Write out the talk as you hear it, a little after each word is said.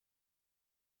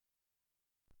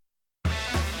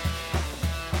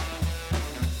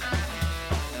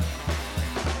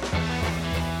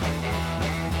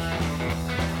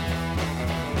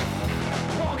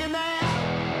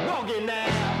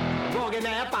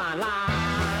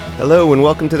Hello and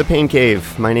welcome to the Pain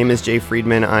Cave. My name is Jay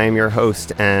Friedman. I am your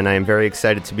host, and I am very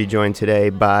excited to be joined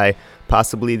today by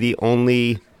possibly the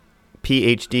only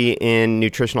PhD in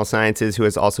nutritional sciences who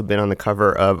has also been on the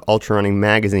cover of Ultra Running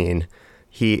magazine.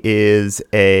 He is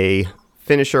a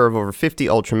finisher of over 50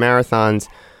 ultra marathons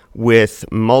with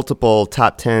multiple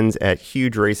top 10s at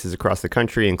huge races across the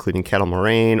country, including Kettle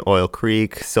Moraine, Oil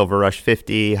Creek, Silver Rush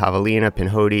 50, Javelina,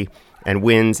 Pinhoti, and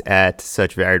wins at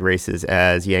such varied races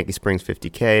as Yankee Springs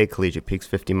 50K, Collegiate Peaks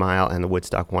 50 Mile, and the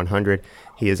Woodstock 100.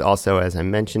 He is also, as I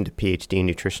mentioned, a PhD in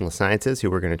nutritional sciences, who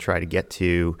we're going to try to get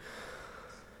to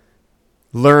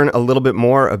learn a little bit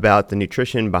more about the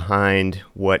nutrition behind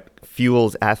what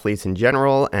fuels athletes in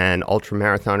general and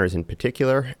ultramarathoners in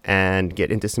particular, and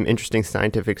get into some interesting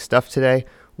scientific stuff today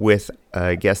with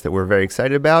a guest that we're very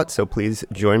excited about. So please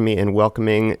join me in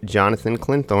welcoming Jonathan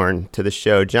Clinthorne to the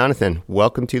show. Jonathan,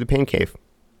 welcome to the Pain Cave.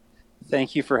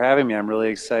 Thank you for having me. I'm really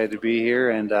excited to be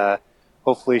here and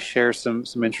hopefully share some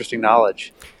interesting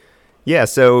knowledge. Yeah,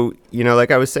 so, like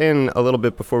I was saying a little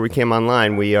bit before we came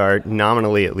online, we are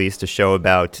nominally at least a show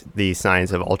about the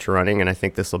science of ultra running, and I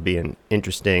think this will be an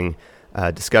interesting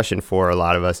discussion for a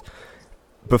lot of us.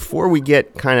 Before we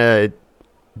get kind of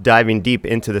diving deep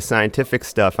into the scientific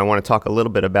stuff, I want to talk a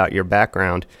little bit about your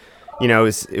background. It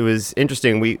was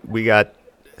interesting. We got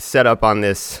set up on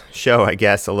this show, I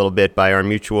guess, a little bit by our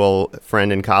mutual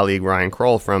friend and colleague, Ryan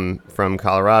Kroll from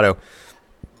Colorado.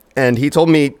 And he told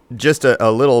me just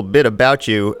a little bit about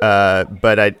you,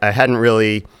 but I hadn't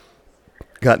really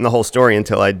gotten the whole story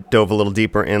until I dove a little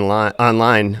deeper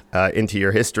online into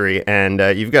your history. And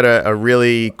you've got a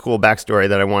really cool backstory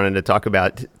that I wanted to talk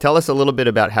about. Tell us a little bit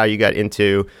about how you got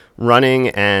into running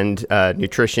and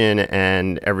nutrition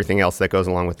and everything else that goes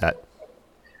along with that.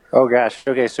 Oh gosh.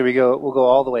 Okay, so we'll go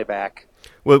all the way back.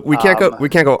 Well, we can't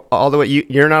go all the way.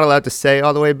 You're not allowed to say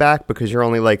all the way back because you're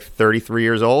only like 33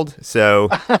 years old. So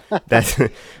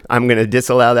I'm going to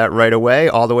disallow that right away.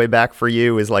 All the way back for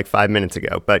you is like 5 minutes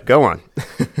ago, but go on.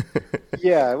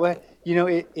 Yeah. Well,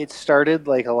 it started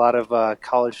like a lot of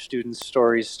college students'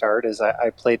 stories start as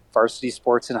I played varsity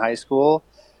sports in high school,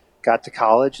 got to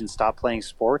college and stopped playing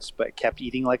sports, but kept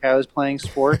eating like I was playing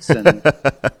sports. And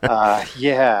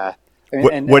yeah.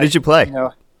 What did you play?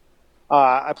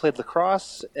 I played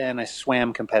lacrosse and I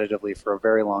swam competitively for a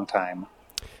very long time.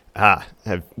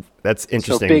 That's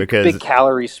interesting. So because big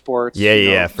calorie sports.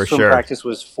 Yeah, for swim sure. Practice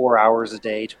was 4 hours a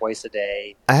day, twice a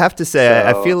day. I have to say,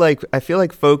 I feel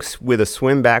like folks with a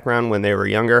swim background when they were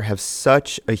younger have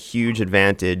such a huge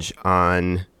advantage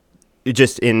on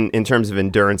just in terms of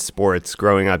endurance sports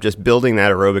growing up. Just building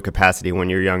that aerobic capacity when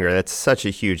you're younger, that's such a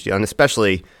huge deal, and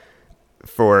especially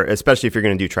if you're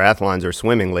going to do triathlons or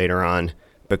swimming later on,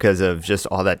 because of just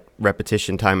all that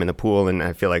repetition time in the pool. And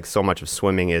I feel like so much of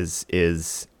swimming is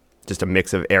just a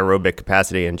mix of aerobic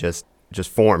capacity and just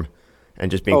form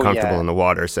and just being comfortable in the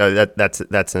water. So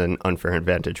that's an unfair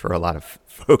advantage for a lot of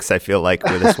folks, I feel like,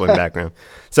 with a swim background.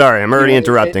 Sorry, I'm already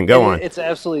interrupting. Go on. It's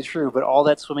absolutely true, but all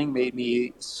that swimming made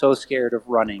me so scared of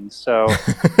running. So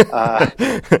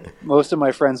most of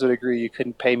my friends would agree you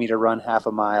couldn't pay me to run half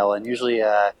a mile. And usually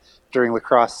during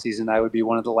lacrosse season, I would be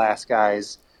one of the last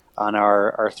guys on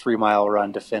our 3 mile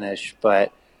run to finish.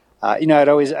 But I'd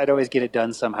always get it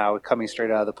done somehow, coming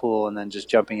straight out of the pool and then just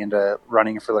jumping into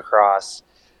running for lacrosse.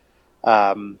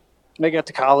 I got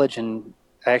to college and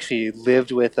I actually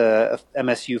lived with a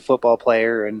MSU football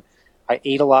player, and I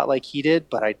ate a lot like he did,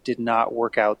 but I did not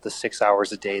work out the 6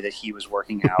 hours a day that he was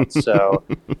working out. So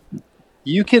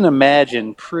you can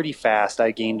imagine pretty fast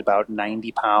I gained about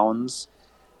 90 pounds,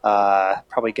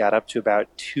 probably got up to about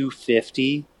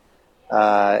 250.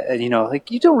 And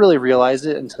you don't really realize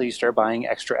it until you start buying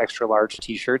extra large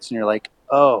t-shirts and you're like,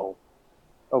 oh,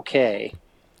 okay.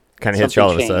 Kind of hits you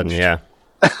all of a sudden. Yeah.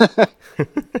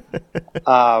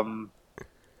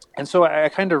 And so I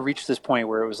kind of reached this point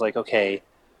where it was like, okay,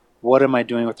 what am I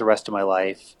doing with the rest of my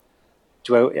life?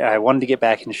 I wanted to get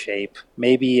back in shape.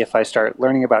 Maybe if I start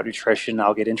learning about nutrition,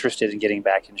 I'll get interested in getting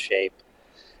back in shape.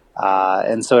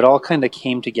 And so it all kind of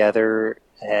came together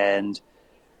and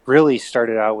really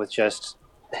started out with just,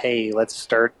 hey, let's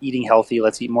start eating healthy.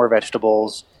 Let's eat more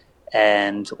vegetables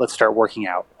and let's start working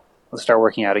out. Let's start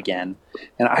working out again.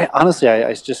 And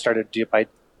I just started by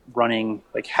running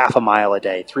like half a mile a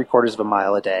day, 3/4 of a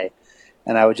mile a day.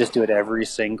 And I would just do it every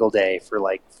single day for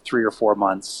like 3 or 4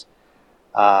 months.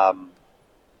 And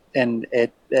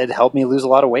it helped me lose a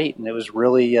lot of weight. And it was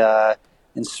really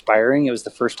inspiring. It was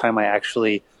the first time I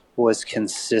actually was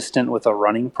consistent with a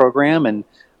running program. And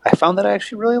I found that I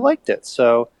actually really liked it.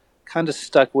 So kind of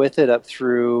stuck with it up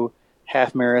through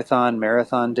half marathon,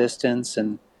 marathon distance.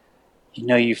 And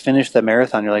you finish the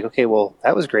marathon, you're like, okay, well,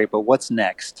 that was great, but what's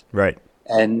next? Right.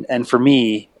 And for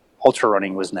me, ultra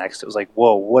running was next. It was like,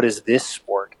 whoa, what is this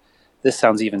sport? This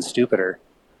sounds even stupider.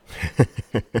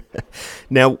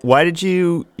 Now, why did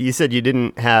you said you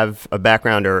didn't have a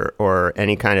background or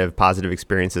any kind of positive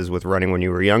experiences with running when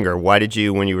you were younger. Why did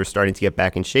you, when you were starting to get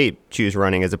back in shape, choose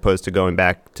running as opposed to going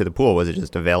back to the pool? Was it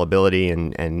just availability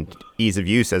and ease of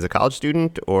use as a college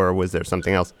student, or was there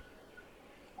something else?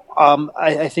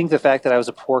 I think the fact that I was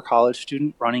a poor college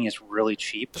student, running is really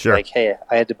cheap. Sure. Like, hey,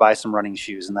 I had to buy some running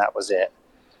shoes, and that was it.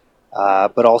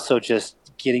 But also just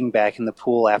getting back in the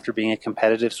pool after being a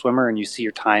competitive swimmer, and you see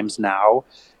your times now,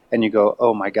 and you go,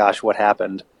 oh my gosh, what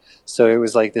happened? So it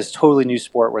was like this totally new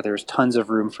sport where there's tons of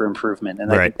room for improvement,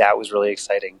 and I Right. think that was really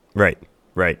exciting. Right.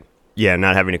 Right. Yeah,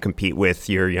 not having to compete with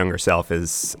your younger self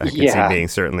is, I can see, Yeah. being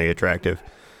certainly attractive.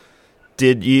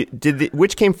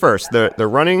 Which came first, the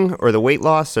running or the weight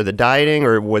loss or the dieting,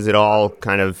 or was it all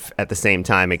kind of at the same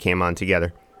time it came on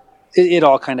together? It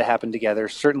all kind of happened together.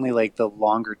 Certainly, like the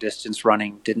longer distance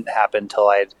running didn't happen until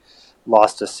I'd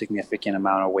lost a significant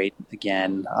amount of weight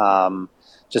again,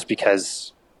 just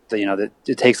because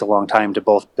it takes a long time to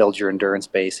both build your endurance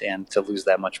base and to lose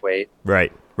that much weight.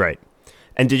 Right, right.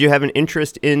 And did you have an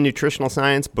interest in nutritional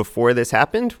science before this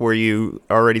happened? Were you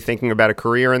already thinking about a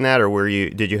career in that, or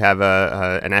did you have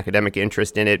an academic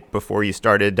interest in it before you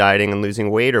started dieting and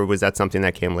losing weight, or was that something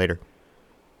that came later?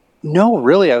 No,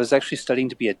 really, I was actually studying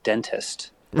to be a dentist.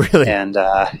 Really? And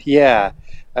yeah,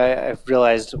 I've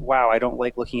realized, wow, I don't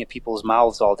like looking at people's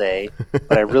mouths all day,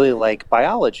 but I really like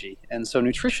biology. And so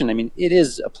nutrition, I mean, it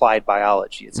is applied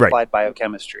biology. It's Right. applied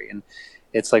biochemistry. And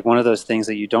it's like one of those things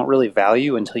that you don't really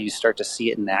value until you start to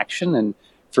see it in action. And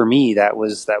for me, that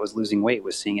was losing weight,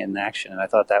 was seeing it in action. And I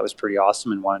thought that was pretty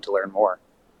awesome and wanted to learn more.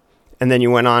 And then you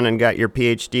went on and got your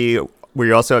PhD. Were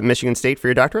you also at Michigan State for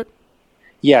your doctorate?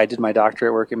 Yeah, I did my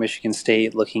doctorate work at Michigan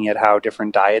State looking at how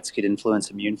different diets could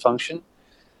influence immune function.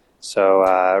 So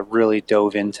really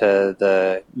dove into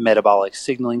the metabolic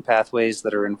signaling pathways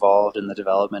that are involved in the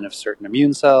development of certain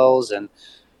immune cells, and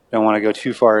don't want to go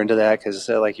too far into that because,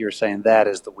 like you were saying, that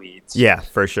is the weeds. Yeah,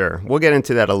 for sure. We'll get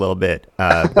into that a little bit.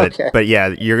 But Okay. but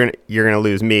yeah, you're gonna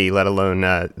lose me, let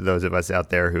alone those of us out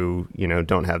there who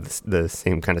don't have the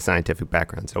same kind of scientific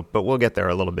background. So, but we'll get there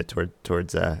a little bit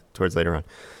towards later on.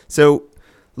 So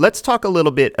let's talk a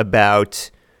little bit about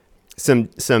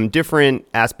some different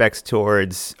aspects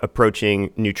towards approaching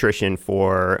nutrition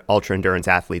for ultra endurance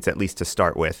athletes, at least to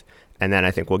start with, and then I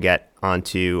think we'll get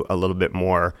onto a little bit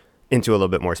more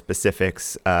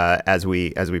specifics as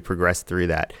we progress through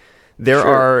that. There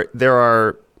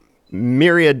are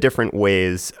myriad different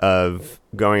ways of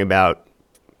going about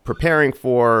preparing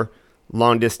for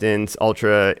long distance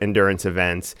ultra endurance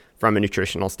events from a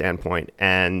nutritional standpoint,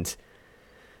 and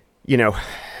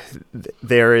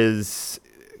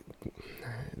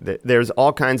there's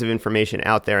all kinds of information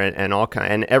out there, and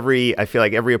I feel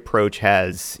like every approach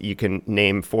you can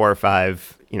name 4 or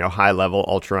 5 high level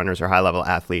ultra runners or high level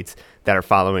athletes that are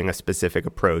following a specific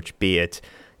approach, be it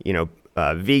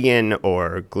vegan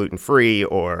or gluten free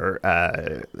or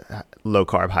low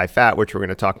carb high fat, which we're going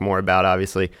to talk more about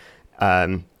obviously,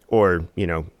 or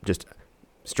just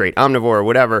straight omnivore or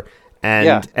whatever.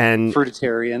 And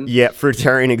fruitarian. Yeah,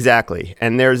 fruitarian, exactly.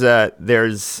 And there's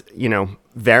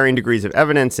varying degrees of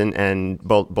evidence and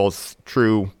both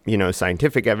true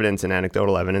scientific evidence and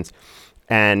anecdotal evidence,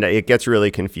 and it gets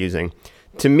really confusing.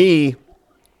 To me,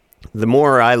 the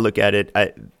more I look at it,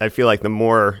 I feel like the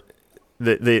more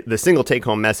the single take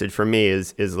home message for me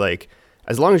is like,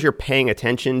 as long as you're paying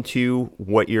attention to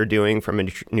what you're doing from a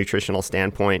nutritional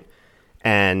standpoint,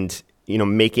 and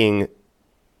making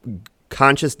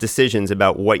conscious decisions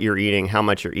about what you're eating, how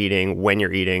much you're eating, when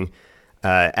you're eating,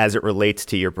 as it relates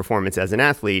to your performance as an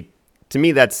athlete, to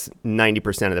me, that's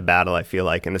 90% of the battle, I feel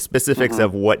like. And the specifics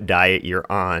of what diet you're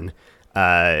on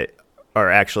are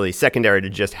actually secondary to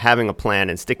just having a plan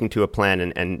and sticking to a plan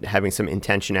and having some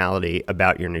intentionality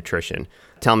about your nutrition.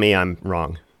 Tell me I'm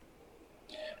wrong.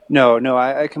 No,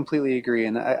 I completely agree.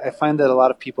 And I find that a lot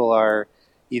of people are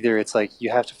either, it's like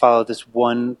you have to follow this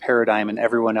one paradigm and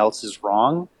everyone else is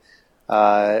wrong.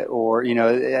 Or,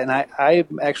 and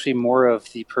I'm actually more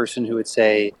of the person who would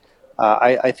say,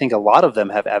 I think a lot of them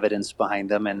have evidence behind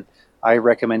them, and I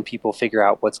recommend people figure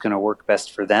out what's going to work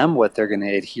best for them, what they're going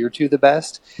to adhere to the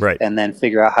best, Right. and then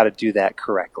figure out how to do that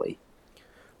correctly.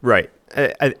 Right.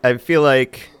 I feel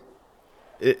like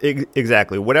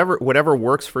exactly whatever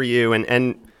works for you,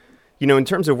 and in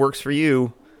terms of works for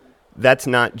you, that's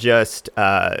not just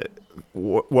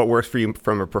what works for you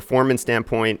from a performance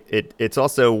standpoint. It's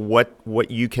also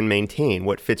what you can maintain,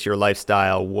 what fits your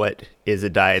lifestyle, what is a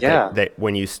diet Yeah. that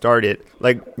when you start it,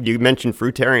 like you mentioned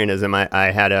fruitarianism.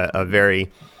 I had a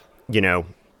very,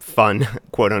 fun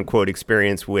quote unquote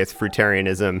experience with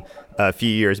fruitarianism a few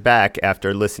years back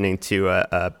after listening to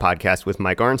a podcast with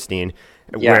Mike Arnstein,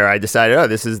 Yeah. where I decided, oh,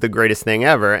 this is the greatest thing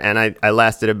ever. And I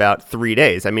lasted about 3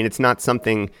 days. I mean, it's not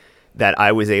something that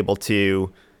I was able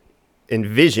to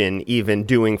envision even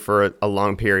doing for a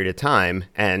long period of time.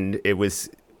 And it was,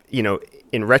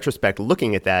 in retrospect,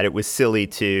 looking at that, it was silly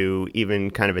to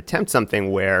even kind of attempt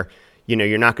something where,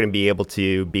 you're not going to be able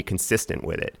to be consistent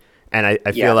with it. And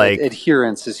I feel like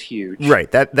adherence is huge.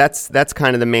 right. That's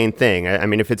kind of the main thing. I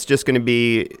mean, if it's just going to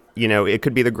be, it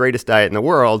could be the greatest diet in the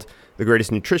world, the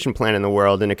greatest nutrition plan in the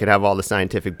world, and it could have all the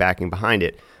scientific backing behind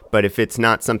it. But if it's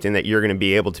not something that you're going to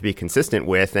be able to be consistent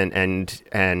with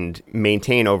and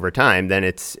maintain over time, then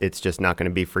it's just not going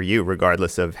to be for you,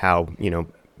 regardless of how,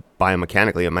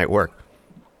 biomechanically it might work.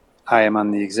 I am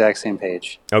on the exact same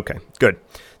page. Okay, good.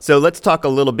 So let's talk a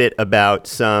little bit about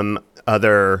some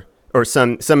other or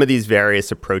some of these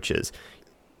various approaches.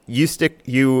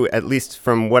 You, at least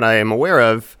from what I am aware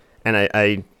of, and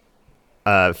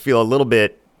I feel a little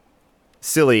bit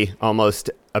silly almost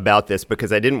about this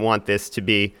because I didn't want this to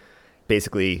be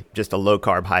basically just a low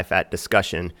carb, high fat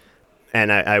discussion.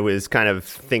 And I was kind of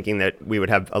thinking that we would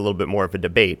have a little bit more of a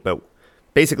debate, but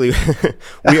basically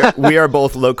we are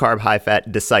both low carb, high fat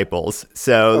disciples.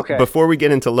 So Before we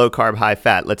get into low carb, high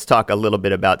fat, let's talk a little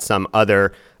bit about some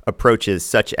other approaches,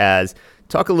 such as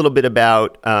talk a little bit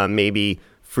about maybe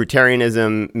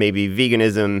fruitarianism, maybe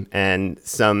veganism, and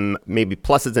some maybe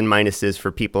pluses and minuses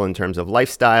for people in terms of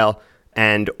lifestyle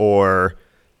and or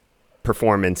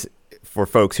performance for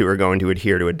folks who are going to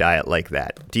adhere to a diet like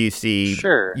that. Do you see?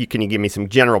 Sure. Can you give me some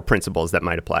general principles that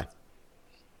might apply?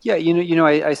 Yeah,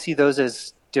 I see those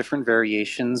as different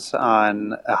variations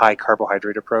on a high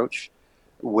carbohydrate approach,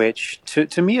 which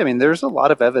to me, I mean, there's a lot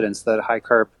of evidence that high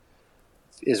carb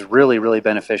is really, really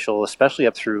beneficial, especially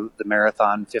up through the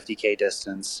marathon 50K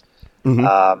distance.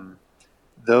 Mm-hmm.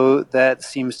 Though that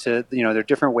seems to, there are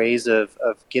different ways of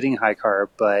getting high carb,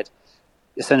 but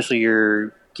essentially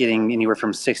you're getting anywhere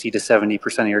from 60 to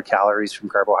 70% of your calories from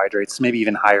carbohydrates, maybe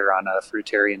even higher on a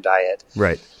fruitarian diet.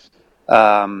 Right.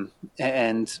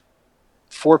 And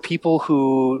for people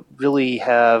who really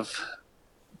have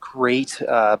great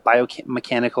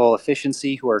biomechanical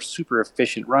efficiency, who are super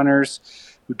efficient runners,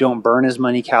 who don't burn as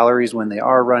many calories when they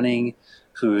are running,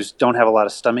 who don't have a lot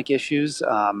of stomach issues,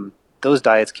 those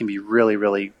diets can be really,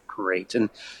 really great. And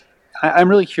I'm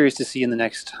really curious to see in the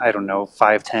next,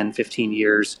 5, 10, 15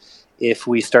 years, if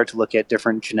we start to look at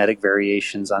different genetic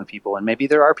variations on people. And maybe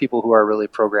there are people who are really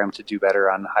programmed to do better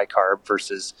on high carb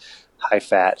versus high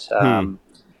fat.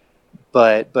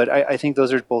 But I think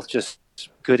those are both just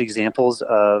good examples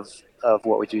of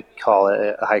what we do call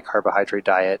a high carbohydrate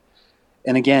diet.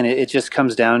 And again, it just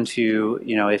comes down to,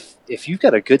 if you've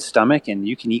got a good stomach and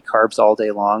you can eat carbs all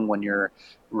day long when you're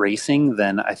racing,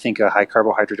 then I think a high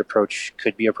carbohydrate approach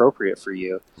could be appropriate for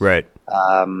you. Right.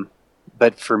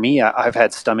 But for me, I've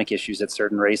had stomach issues at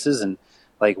certain races. And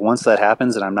like once that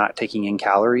happens and I'm not taking in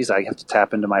calories, I have to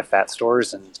tap into my fat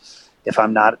stores. And if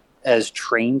I'm not as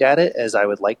trained at it as I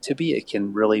would like to be, it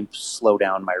can really slow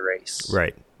down my race.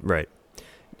 Right.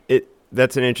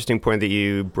 That's an interesting point that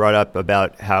you brought up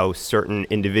about how certain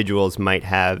individuals might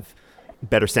have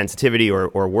better sensitivity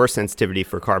or worse sensitivity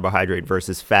for carbohydrate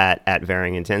versus fat at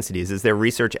varying intensities. Is there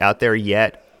research out there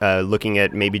yet looking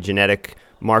at maybe genetic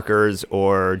markers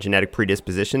or genetic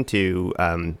predisposition to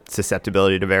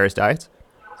susceptibility to various diets?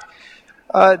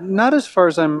 Not as far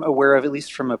as I'm aware of, at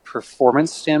least from a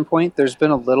performance standpoint. There's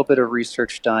been a little bit of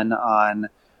research done on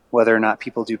whether or not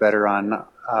people do better on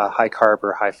high carb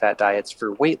or high fat diets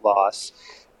for weight loss.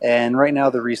 And right now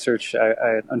the research,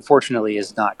 unfortunately,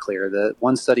 is not clear. The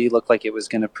one study looked like it was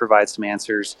going to provide some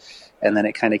answers, and then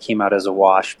it kind of came out as a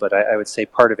wash. But I would say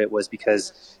part of it was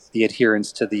because the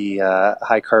adherence to the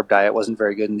high carb diet wasn't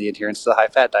very good, and the adherence to the high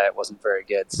fat diet wasn't very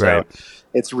good. So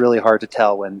It's really hard to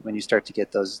tell when you start to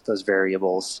get those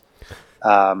variables.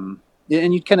 And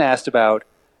you kind of asked about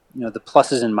the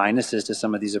pluses and minuses to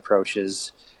some of these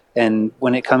approaches. And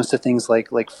when it comes to things like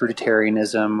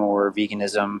fruitarianism or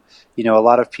veganism, a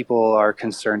lot of people are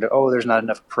concerned, there's not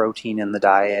enough protein in the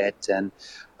diet. And,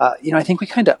 I think we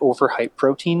kind of overhype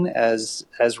protein as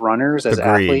runners, as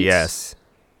athletes. Yes.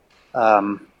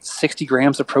 60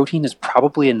 grams of protein is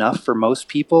probably enough for most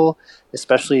people,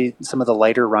 especially some of the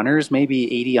lighter runners, maybe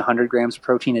 80, 100 grams of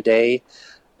protein a day.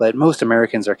 But most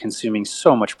Americans are consuming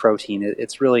so much protein.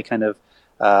 It's really kind of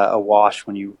a wash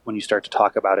when you start to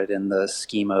talk about it in the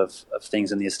scheme of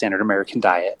things in the standard American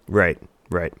diet. Right,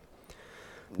 right.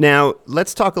 Now,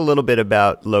 let's talk a little bit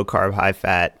about low carb, high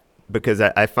fat, because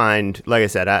I find, like I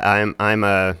said, I'm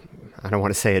a, I don't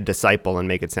want to say a disciple and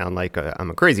make it sound like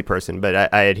I'm a crazy person,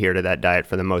 but I adhere to that diet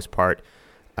for the most part,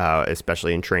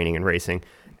 especially in training and racing.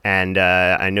 And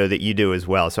I know that you do as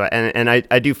well. So, and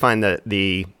I do find that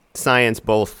the science,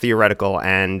 both theoretical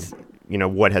and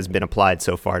what has been applied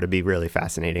so far, to be really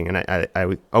fascinating. And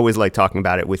I always like talking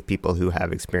about it with people who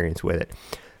have experience with it.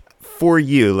 For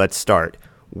you, let's start.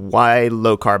 Why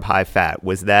low carb, high fat?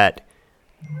 Was that,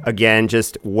 again,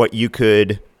 just what you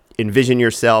could envision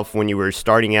yourself when you were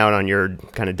starting out on your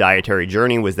kind of dietary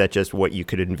journey? Was that just what you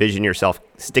could envision yourself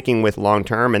sticking with long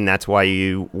term, and that's why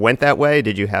you went that way?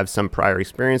 Did you have some prior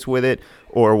experience with it,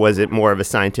 or was it more of a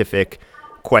scientific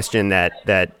question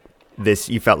that this,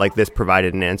 you felt like this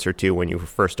provided an answer to when you were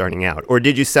first starting out? Or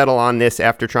did you settle on this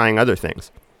after trying other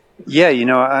things? Yeah,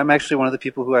 I'm actually one of the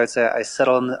people who I'd say I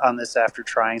settled on this after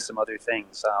trying some other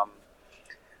things.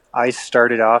 I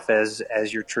started off as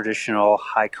your traditional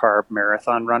high carb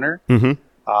marathon runner, and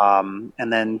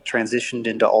then transitioned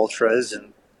into ultras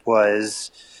and was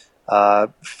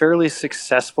fairly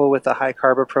successful with the high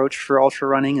carb approach for ultra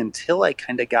running until I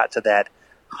kind of got to that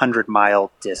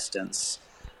 100-mile distance,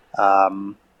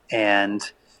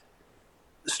 and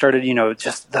started,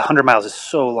 just the 100 miles is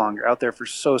so long. You're out there for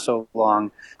so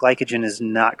long. Glycogen is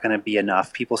not going to be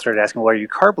enough. People started asking, well, are you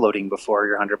carb loading before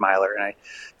your 100 miler? And I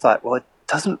thought, well, it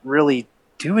doesn't really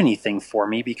do anything for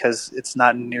me because it's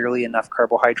not nearly enough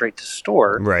carbohydrate to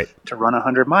store to run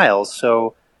 100 miles.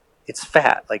 So it's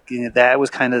fat. Like, that was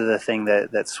kind of the thing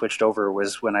that switched over,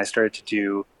 was when I started to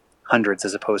do hundreds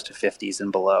as opposed to 50s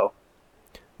and below.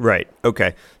 Right.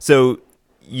 Okay. So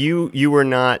you were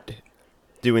not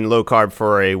doing low carb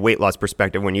for a weight loss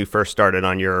perspective when you first started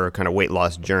on your kind of weight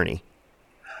loss journey?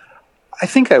 I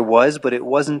think I was, but it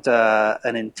wasn't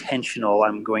an intentional,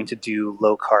 I'm going to do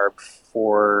low carb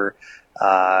for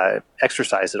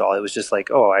exercise at all. It was just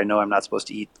like, oh, I know I'm not supposed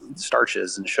to eat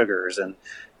starches and sugars. And,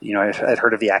 I'd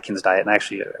heard of the Atkins diet, and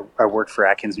actually I work for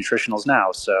Atkins Nutritionals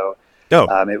now. So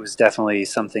it was definitely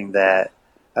something that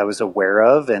I was aware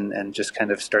of and just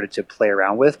kind of started to play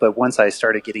around with. But once I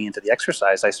started getting into the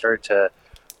exercise, I started to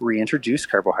reintroduce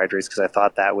carbohydrates because I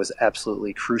thought that was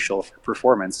absolutely crucial for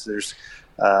performance. There's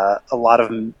a lot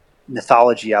of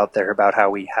mythology out there about how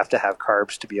we have to have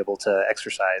carbs to be able to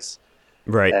exercise.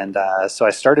 Right. And so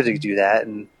I started to do that,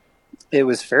 and it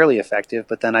was fairly effective.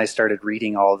 But then I started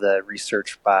reading all the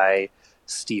research by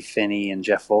Steve Phinney and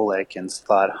Jeff Volek and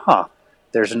thought,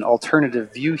 there's an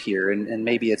alternative view here, and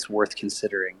maybe it's worth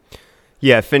considering.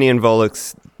 Yeah, Phinney and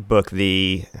Volek's book,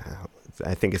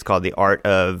 I think it's called The Art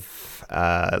of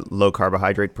Low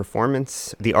Carbohydrate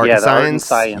Performance, The Art and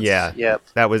Science. Yeah, yep.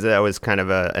 That was kind of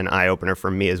an eye-opener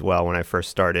for me as well when I first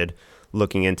started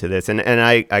looking into this. And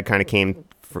I kind of came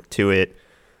to it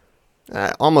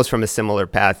almost from a similar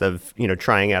path of,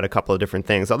 trying out a couple of different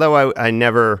things. Although I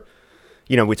never,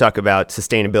 we talk about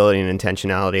sustainability and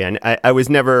intentionality, and I was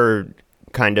never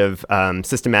kind of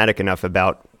systematic enough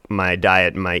about my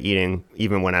diet and my eating,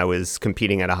 even when I was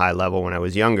competing at a high level when I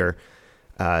was younger,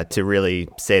 to really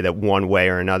say that one way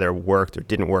or another worked or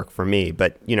didn't work for me.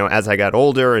 But, as I got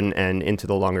older and into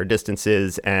the longer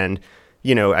distances, and,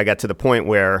 I got to the point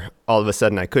where all of a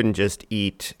sudden I couldn't just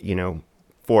eat,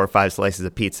 4 or 5 slices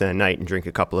of pizza a night and drink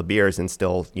a couple of beers and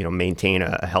still, maintain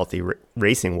a healthy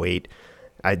racing weight.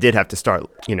 I did have to start,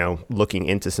 looking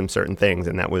into some certain things.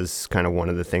 And that was kind of one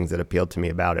of the things that appealed to me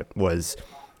about it was,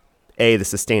 the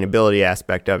sustainability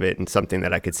aspect of it and something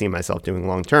that I could see myself doing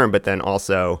long term, but then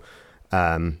also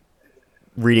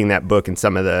reading that book and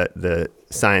some of the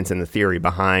science and the theory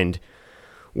behind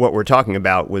what we're talking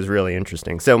about was really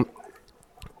interesting. So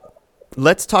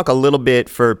let's talk a little bit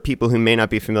for people who may not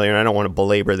be familiar, and I don't want to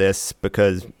belabor this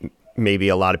because maybe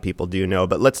a lot of people do know,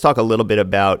 but let's talk a little bit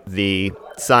about the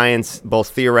science, both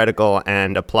theoretical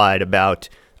and applied, about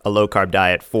a low-carb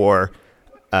diet for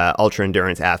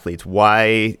ultra-endurance athletes.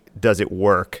 Why does it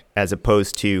work as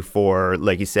opposed to for,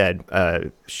 like you said,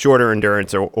 shorter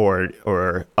endurance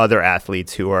or other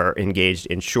athletes who are engaged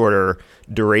in shorter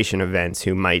duration events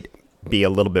who might be a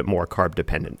little bit more carb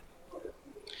dependent?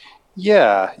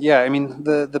 Yeah. I mean,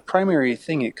 the primary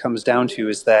thing it comes down to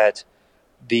is that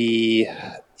the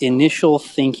initial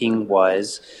thinking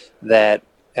was that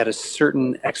at a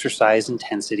certain exercise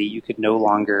intensity, you could no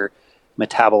longer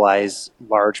metabolize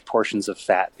large portions of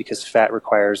fat because fat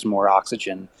requires more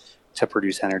oxygen to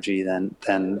produce energy than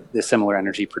the similar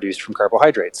energy produced from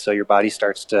carbohydrates. So your body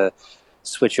starts to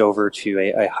switch over to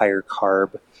a higher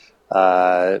carb.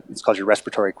 It's called your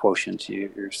respiratory quotient.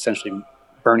 You're essentially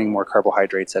burning more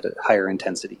carbohydrates at higher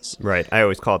intensities. Right. I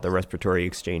always call it the respiratory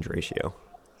exchange ratio.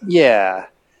 Yeah.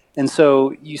 And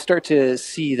so you start to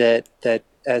see that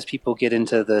as people get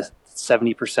into the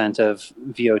 70% of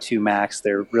VO2 max,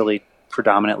 they're really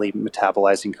predominantly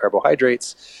metabolizing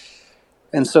carbohydrates.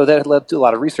 And so that led to a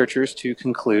lot of researchers to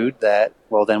conclude that,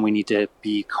 well, then we need to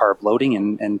be carb loading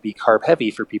and be carb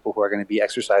heavy for people who are going to be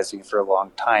exercising for a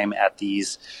long time at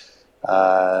these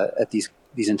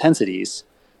intensities.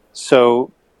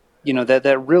 So,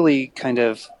 that really kind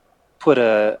of put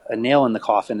a nail in the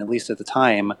coffin, at least at the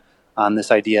time, on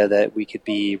this idea that we could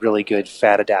be really good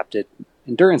fat adapted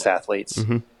endurance athletes.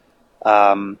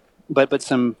 Mm-hmm.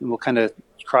 But we'll kind of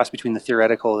cross between the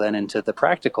theoretical then into the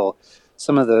practical.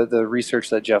 Some of the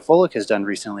research that Jeff Volek has done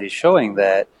recently is showing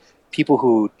that people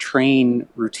who train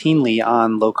routinely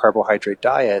on low carbohydrate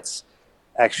diets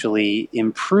actually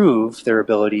improve their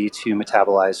ability to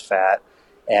metabolize fat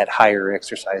at higher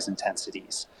exercise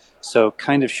intensities. So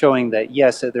kind of showing that,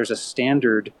 yes, there's a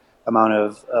standard amount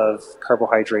of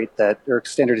carbohydrate or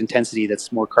standard intensity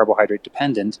that's more carbohydrate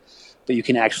dependent, but you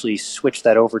can actually switch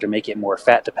that over to make it more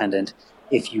fat dependent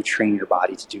if you train your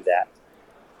body to do that.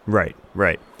 Right.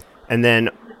 And then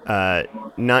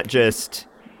not just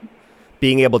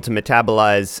being able to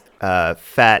metabolize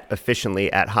fat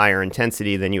efficiently at higher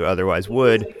intensity than you otherwise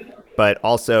would, but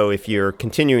also if you're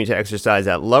continuing to exercise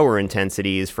at lower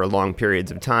intensities for long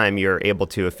periods of time, you're able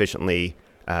to efficiently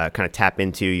kind of tap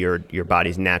into your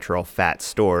body's natural fat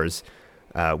stores,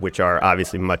 which are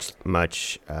obviously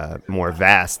much more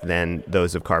vast than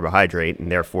those of carbohydrate,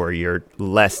 and therefore you're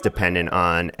less dependent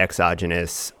on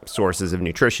exogenous sources of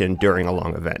nutrition during a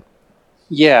long event.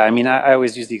 Yeah, I mean, I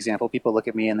always use the example. People look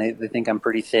at me and they think I'm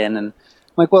pretty thin, and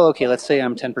I'm like, well, okay, let's say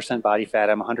I'm 10% body fat.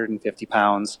 I'm 150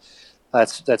 pounds.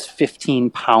 That's 15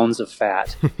 pounds of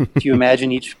fat. If you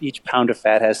imagine each pound of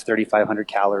fat has 3,500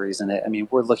 calories in it, I mean,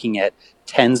 we're looking at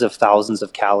tens of thousands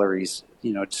of calories,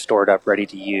 stored up, ready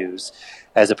to use,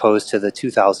 as opposed to the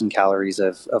 2,000 calories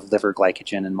of liver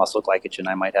glycogen and muscle glycogen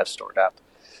I might have stored up.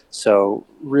 So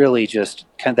really just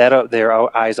kind of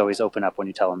their eyes always open up when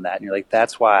you tell them that. And you're like,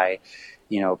 that's why,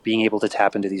 being able to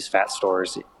tap into these fat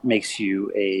stores makes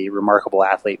you a remarkable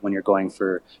athlete when you're going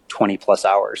for 20 plus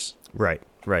hours. Right.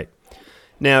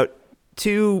 Now,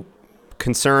 two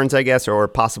concerns, I guess, or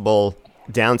possible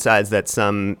downsides that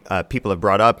some people have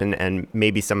brought up and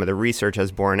maybe some of the research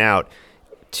has borne out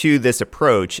to this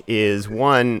approach is,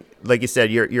 one, like you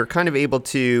said, you're kind of able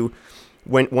to,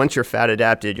 once you're fat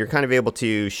adapted, you're kind of able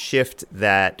to shift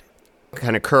that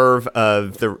kind of curve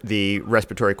of the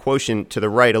respiratory quotient to the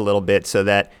right a little bit so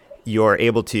that you're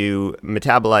able to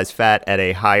metabolize fat at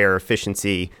a higher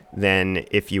efficiency than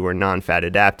if you were non-fat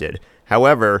adapted.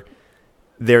 However,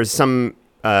 there's some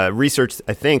research,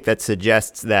 I think, that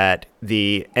suggests that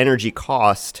the energy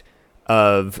cost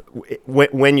of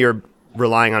when you're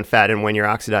relying on fat and when you're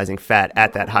oxidizing fat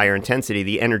at that higher intensity,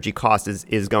 the energy cost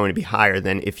is going to be higher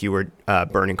than if you were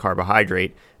burning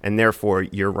carbohydrate, and therefore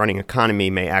your running economy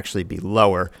may actually be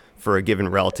lower for a given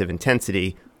relative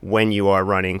intensity when you are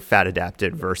running fat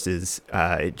adapted versus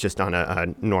just on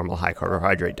a normal high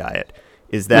carbohydrate diet.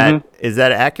 Is that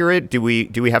accurate? Do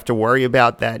we have to worry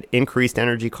about that increased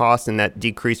energy cost and that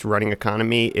decreased running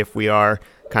economy if we are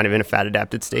kind of in a fat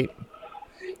adapted state?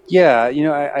 Yeah,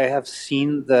 I have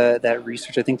seen that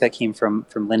research. I think that came from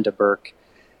Linda Burke,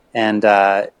 and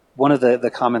one of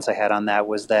the comments I had on that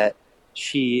was that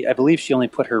I believe she only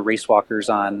put her race walkers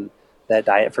on that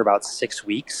diet for about 6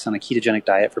 weeks, on a ketogenic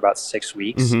diet for about 6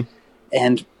 weeks, Mm-hmm.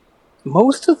 and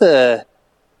most of the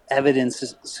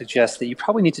evidence suggests that you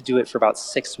probably need to do it for about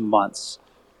 6 months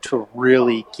to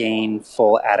really gain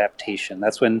full adaptation.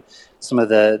 That's when some of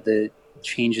the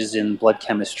changes in blood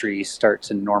chemistry start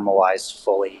to normalize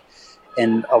fully.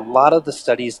 And a lot of the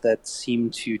studies that seem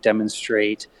to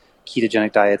demonstrate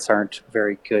ketogenic diets aren't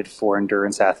very good for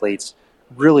endurance athletes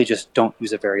really just don't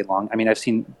use it very long. I mean, I've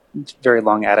seen very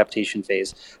long adaptation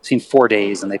phase. I've seen 4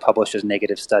 days, and they published a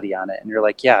negative study on it. And you're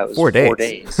like, yeah, it was 4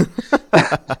 days.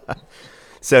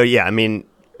 So, yeah, I mean,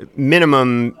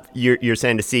 minimum, you're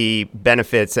saying to see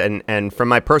benefits, and from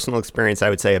my personal experience, I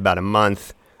would say about a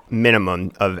month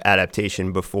minimum of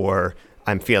adaptation before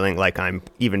I'm feeling like I'm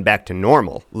even back to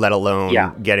normal, let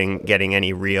alone getting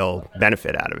any real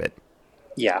benefit out of it.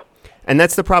 Yeah. And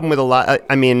that's the problem with a lot.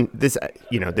 I mean, this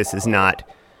is not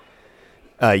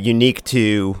unique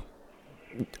to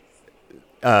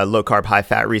low carb, high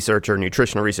fat research or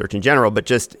nutritional research in general, but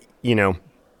just,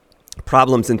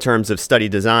 problems in terms of study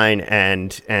design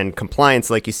and compliance,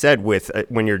 like you said, with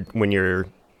when you're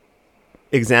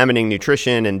examining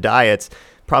nutrition and diets,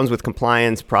 problems with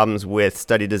compliance, problems with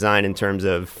study design in terms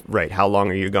of, right, how long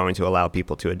are you going to allow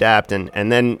people to adapt? And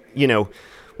then,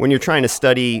 when you're trying to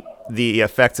study the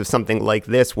effects of something like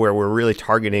this, where we're really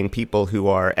targeting people who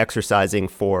are exercising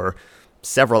for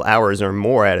several hours or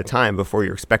more at a time before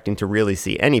you're expecting to really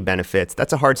see any benefits,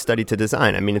 that's a hard study to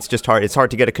design. I mean, it's just hard. It's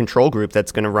hard to get a control group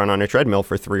that's going to run on a treadmill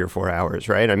for 3 or 4 hours,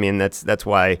 right? I mean, that's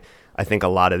why I think a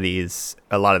lot of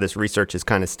this research is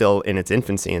kind of still in its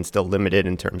infancy and still limited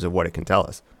in terms of what it can tell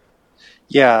us.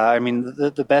 Yeah, I mean,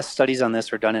 the best studies on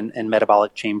this are done in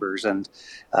metabolic chambers, and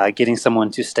getting someone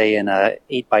to stay in a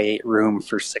 8x8 room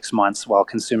for 6 months while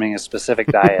consuming a specific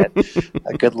diet,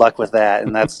 good luck with that.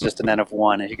 And that's just an N of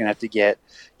one. You're going to have to get,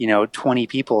 20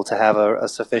 people to have a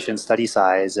sufficient study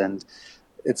size, and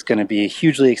it's going to be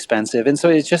hugely expensive. And so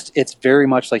it's very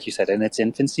much like you said, in its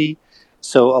infancy.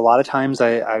 So a lot of times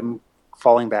I'm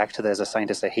falling back to as a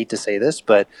scientist, I hate to say this,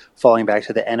 but falling back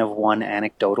to the N of one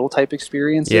anecdotal type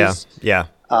experiences. Yeah.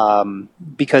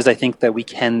 Because I think that we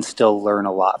can still learn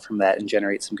a lot from that and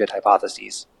generate some good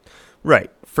hypotheses. Right,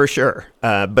 for sure.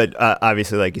 But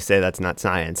obviously, like you say, that's not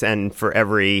science. And for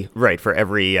every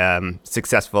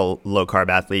successful low carb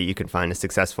athlete, you can find a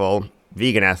successful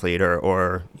vegan athlete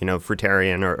or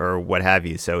fruitarian or what have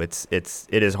you. So it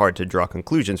is hard to draw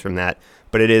conclusions from that.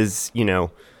 But it is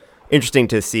interesting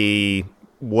to see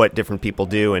what different people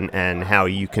do and how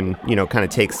you can kind of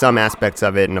take some aspects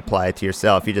of it and apply it to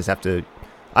yourself. You just have to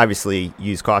obviously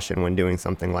use caution when doing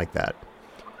something like that.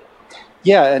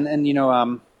 Yeah, and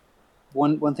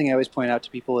one thing I always point out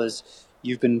to people is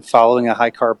you've been following a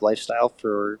high carb lifestyle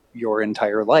for your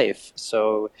entire life.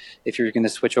 So if you're going to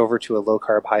switch over to a low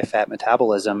carb, high fat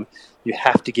metabolism, you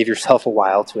have to give yourself a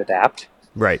while to adapt.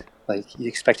 Right. Like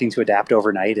expecting to adapt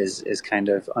overnight is kind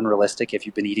of unrealistic if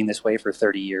you've been eating this way for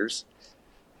 30 years.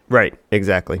 Right.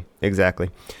 Exactly.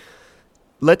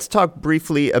 Let's talk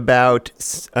briefly about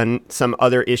some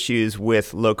other issues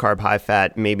with low carb, high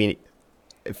fat, maybe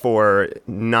for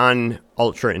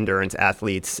non-ultra endurance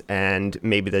athletes and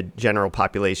maybe the general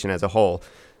population as a whole.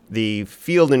 The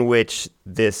field in which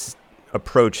this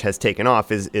approach has taken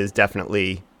off is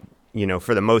definitely,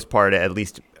 for the most part, at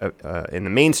least in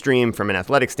the mainstream from an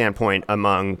athletic standpoint,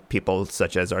 among people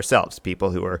such as ourselves,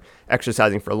 people who are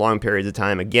exercising for long periods of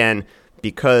time, again,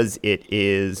 because it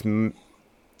is,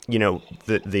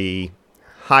 the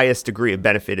highest degree of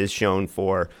benefit is shown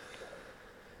for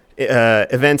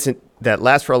events that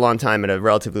last for a long time at a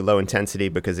relatively low intensity,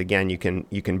 because again, you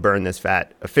can burn this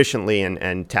fat efficiently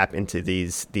and tap into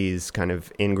these kind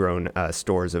of ingrown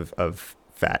stores of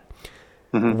fat.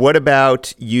 Mm-hmm. What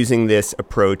about using this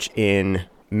approach in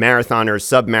marathoners,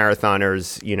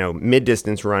 sub-marathoners,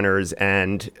 mid-distance runners,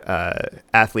 and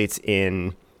athletes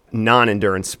in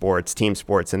non-endurance sports, team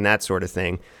sports, and that sort of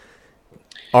thing?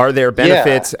 Are there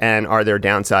benefits and are there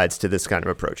downsides to this kind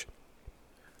of approach?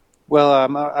 Well,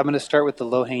 I'm going to start with the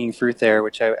low-hanging fruit there,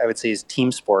 which I would say is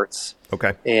team sports.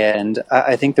 Okay. And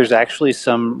I think there's actually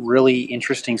some really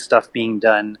interesting stuff being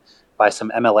done by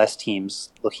some MLS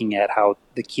teams looking at how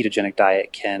the ketogenic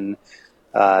diet can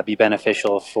be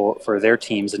beneficial for their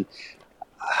teams. And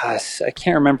I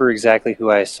can't remember exactly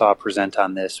who I saw present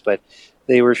on this, but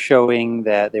they were showing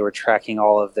that they were tracking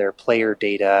all of their player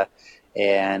data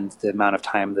and the amount of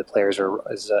time the players are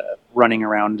running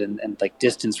around and like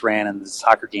distance ran in the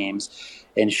soccer games,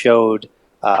 and showed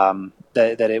that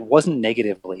it wasn't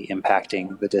negatively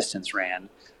impacting the distance ran.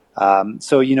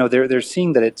 So they're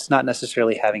seeing that it's not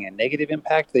necessarily having a negative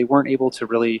impact. They weren't able to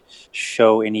really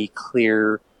show any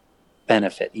clear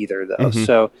benefit either, though. Mm-hmm.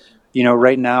 So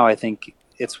right now I think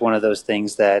it's one of those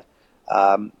things that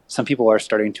some people are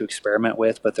starting to experiment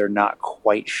with, but they're not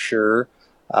quite sure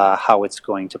how it's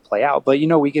going to play out. But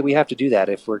we have to do that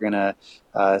if we're going to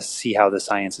see how the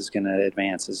science is going to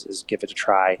advance. Is give it a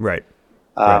try. Right.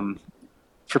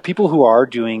 For people who are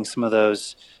doing some of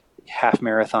those half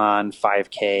marathon,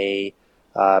 5K,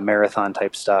 marathon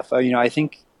type stuff, I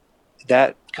think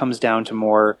that comes down to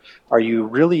more: are you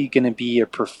really going to be a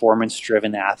performance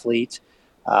driven athlete?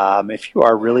 If you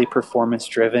are really performance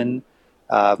driven,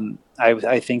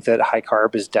 I think that high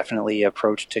carb is definitely an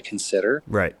approach to consider.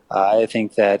 Right. I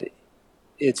think that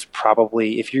it's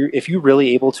probably if you're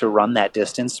really able to run that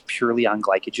distance purely on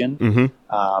glycogen,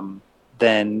 mm-hmm.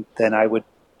 Then I would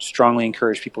strongly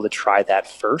encourage people to try that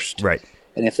first. Right.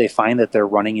 And if they find that they're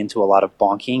running into a lot of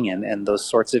bonking and those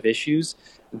sorts of issues,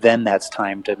 then that's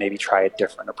time to maybe try a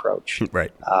different approach.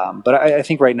 Right. But I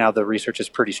think right now the research is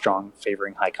pretty strong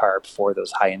favoring high carb for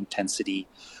those high intensity,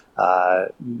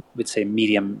 would say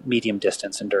medium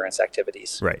distance endurance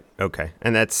activities. Right. Okay.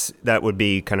 And that would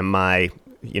be kind of my,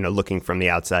 looking from the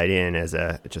outside in as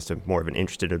just a more of an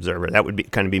interested observer. That would be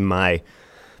kind of be my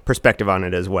perspective on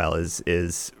it as well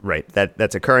is right.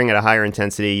 That's occurring at a higher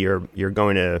intensity. You're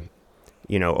going to,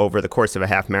 over the course of a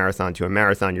half marathon to a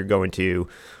marathon, you're going to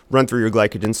run through your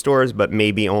glycogen stores, but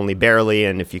maybe only barely.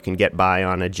 And if you can get by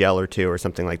on a gel or two or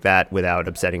something like that without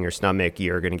upsetting your stomach,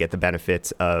 you're going to get the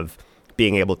benefits of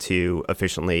being able to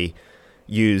efficiently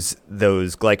use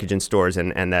those glycogen stores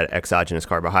and that exogenous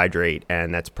carbohydrate.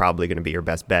 And that's probably going to be your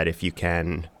best bet if you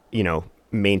can,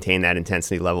 maintain that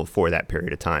intensity level for that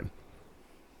period of time.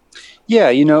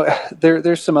 Yeah,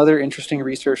 there's some other interesting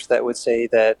research that would say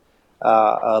that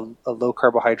a low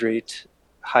carbohydrate,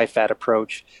 high fat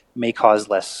approach may cause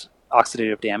less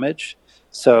oxidative damage.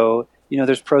 So,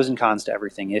 there's pros and cons to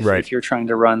everything. If you're trying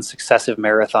to run successive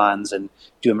marathons and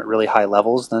do them at really high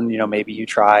levels, then, maybe you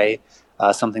try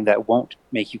something that won't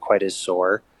make you quite as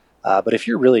sore. But if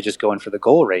you're really just going for the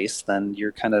goal race, then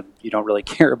you don't really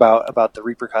care about the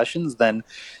repercussions. Then,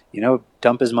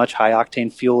 dump as much high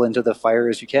octane fuel into the fire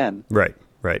as you can. Right.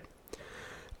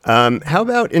 How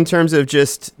about in terms of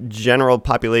just general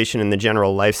population and the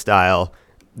general lifestyle?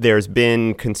 There's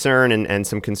been concern and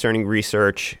some concerning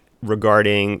research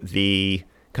regarding the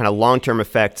kind of long-term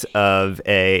effects of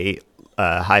a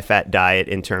high-fat diet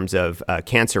in terms of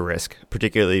cancer risk,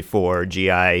 particularly for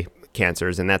GI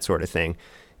cancers and that sort of thing.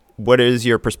 What is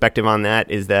your perspective on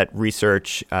that? Is that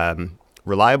research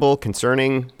reliable,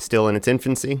 concerning, still in its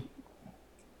infancy?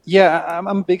 Yeah, I'm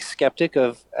a big skeptic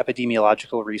of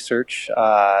epidemiological research,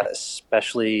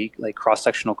 especially like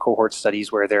cross-sectional cohort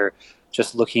studies where they're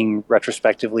just looking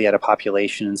retrospectively at a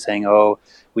population and saying, "Oh,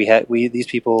 these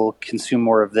people consume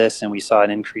more of this, and we saw an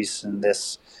increase in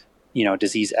this,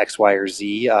 disease X, Y, or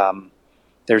Z."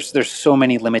 There's so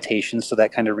many limitations to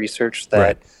that kind of research that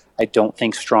Right. I don't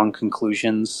think strong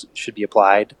conclusions should be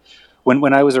applied.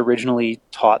 When I was originally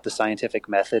taught the scientific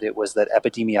method, it was that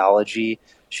epidemiology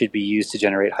should be used to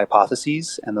generate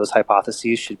hypotheses, and those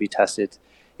hypotheses should be tested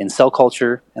in cell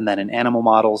culture, and then in animal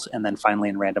models, and then finally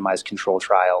in randomized control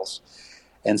trials.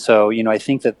 And so, I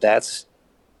think that that's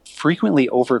frequently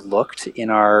overlooked in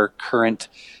our current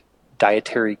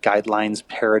dietary guidelines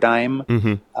paradigm.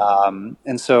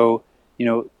 And so,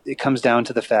 it comes down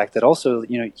to the fact that also,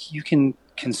 you can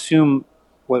consume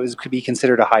could be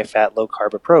considered a high-fat,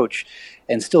 low-carb approach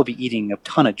and still be eating a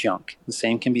ton of junk. The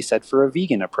same can be said for a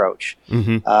vegan approach.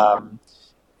 And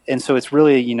so it's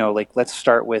really, let's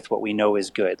start with what we know is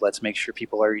good. Let's make sure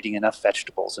people are eating enough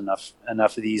vegetables, enough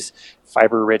of these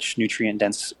fiber-rich,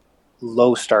 nutrient-dense,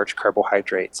 low-starch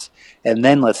carbohydrates. And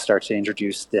then let's start to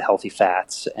introduce the healthy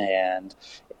fats and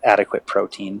adequate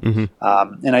protein.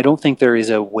 And I don't think there is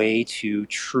a way to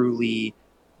truly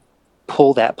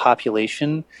pull that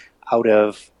population out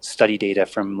of study data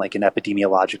from like an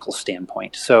epidemiological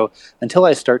standpoint. So until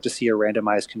I start to see a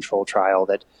randomized control trial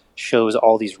that shows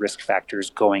all these risk factors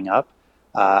going up,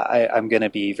 I'm going to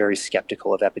be very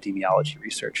skeptical of epidemiology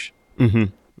research.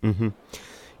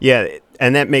 Yeah,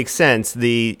 and that makes sense.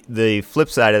 The flip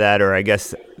side of that, or I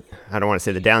guess I don't want to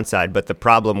say the downside, but the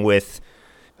problem with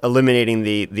eliminating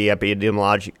the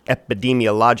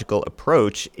epidemiological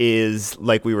approach is,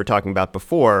 like we were talking about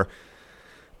before,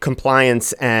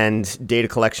 compliance and data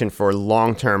collection for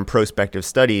long-term prospective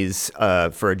studies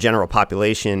for a general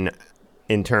population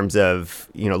in terms of,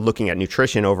 looking at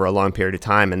nutrition over a long period of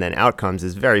time and then outcomes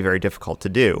is very, very difficult to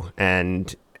do.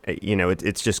 And,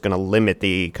 it's just going to limit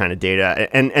the kind of data.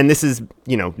 And this is,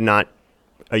 not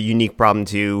a unique problem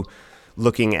to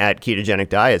looking at ketogenic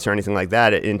diets or anything like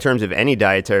that. In terms of any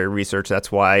dietary research,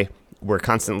 that's why we're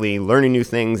constantly learning new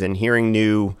things and hearing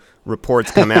new reports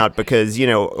come out because,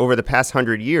 over the past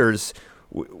 100 years,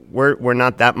 we're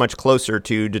not that much closer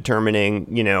to determining,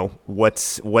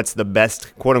 what's the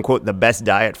best, quote unquote, the best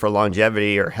diet for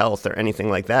longevity or health or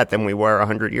anything like that than we were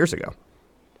 100 years ago.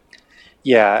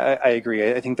 Yeah, I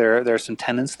agree. I think there are some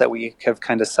tenets that we have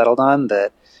kind of settled on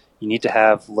that you need to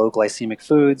have low glycemic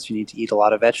foods, you need to eat a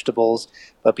lot of vegetables.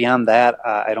 But beyond that,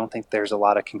 I don't think there's a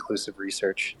lot of conclusive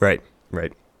research. Right.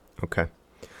 Okay.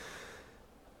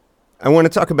 I want to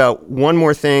talk about one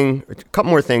more thing, a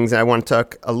couple more things, and I want to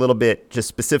talk a little bit just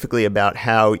specifically about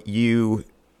how you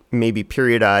maybe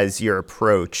periodize your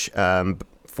approach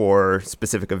for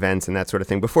specific events and that sort of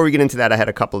thing. Before we get into that, I had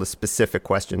a couple of specific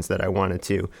questions that I wanted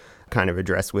to kind of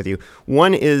address with you.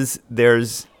 One is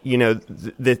there's,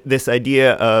 this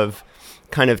idea of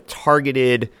kind of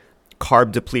targeted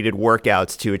carb-depleted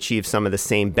workouts to achieve some of the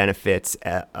same benefits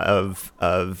of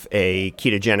a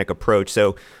ketogenic approach.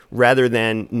 So rather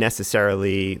than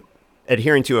necessarily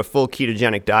adhering to a full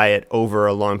ketogenic diet over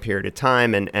a long period of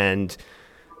time and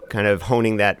kind of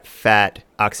honing that fat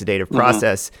oxidative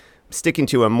process, sticking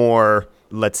to a more,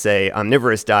 let's say,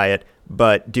 omnivorous diet,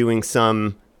 but doing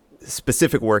some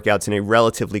specific workouts in a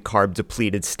relatively carb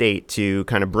depleted state to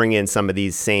kind of bring in some of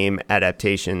these same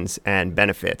adaptations and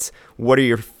benefits. What are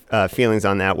your feelings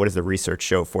on that? What does the research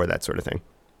show for that sort of thing?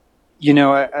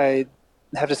 I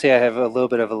have to say I have a little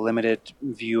bit of a limited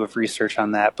view of research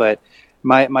on that, but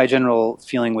my general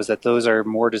feeling was that those are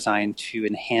more designed to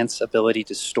enhance ability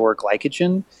to store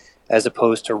glycogen as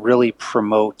opposed to really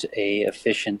promote a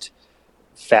efficient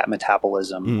fat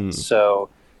metabolism. Mm, So,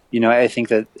 I think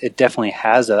that it definitely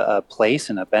has a place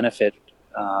and a benefit.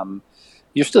 Um,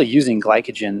 you're still using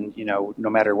glycogen, no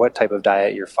matter what type of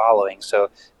diet you're following. So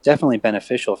definitely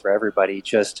beneficial for everybody.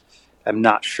 Just I'm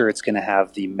not sure it's going to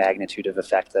have the magnitude of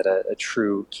effect that a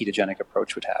true ketogenic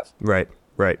approach would have. right,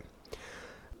 right.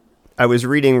 I was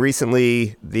reading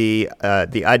recently the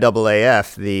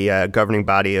IAAF, the governing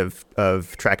body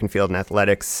of track and field and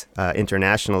athletics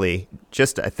internationally.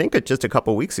 I think just a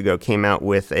couple weeks ago, came out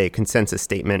with a consensus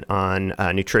statement on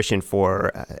nutrition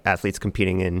for athletes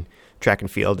competing in track and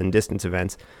field and distance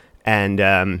events, and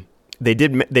they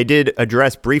did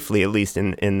address briefly, at least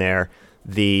in there,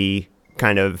 the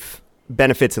kind of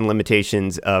benefits and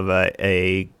limitations of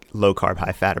a low carb,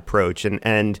 high fat approach,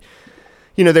 and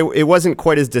it wasn't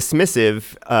quite as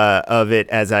dismissive of it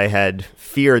as I had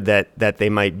feared that they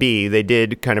might be. They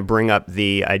did kind of bring up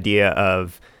the idea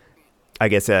of, I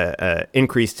guess, a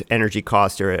increased energy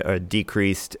cost or a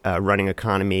decreased running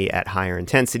economy at higher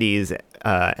intensities,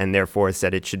 and therefore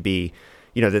said it should be,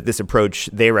 that this approach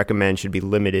they recommend should be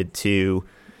limited to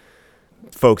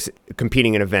folks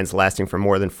competing in events lasting for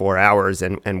more than 4 hours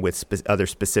and with other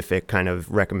specific kind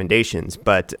of recommendations.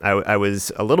 But I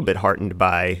was a little bit heartened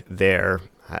by their,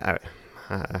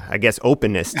 I guess,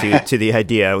 openness to the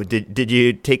idea. Did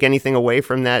you take anything away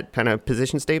from that kind of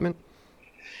position statement?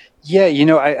 Yeah,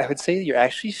 I would say you're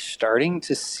actually starting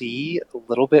to see a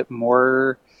little bit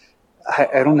more.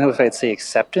 I don't know if I'd say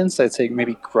acceptance. I'd say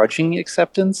maybe grudging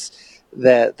acceptance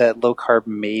that low carb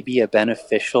may be a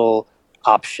beneficial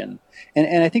option.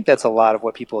 And I think that's a lot of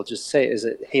what people just say is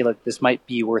that, hey, look, this might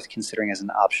be worth considering as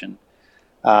an option.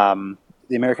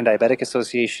 The American Diabetic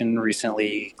Association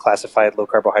recently classified low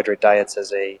carbohydrate diets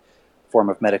as a form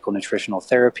of medical nutritional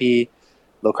therapy.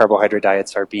 Low carbohydrate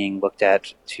diets are being looked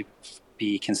at to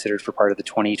be considered for part of the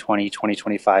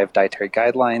 2020-2025 dietary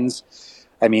guidelines.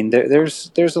 I mean,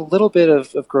 there's a little bit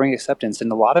of growing acceptance,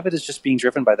 and a lot of it is just being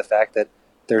driven by the fact that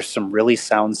there's some really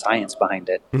sound science behind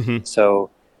it. Mm-hmm.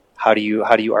 So how do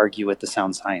you argue with the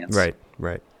sound science? Right,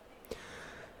 right.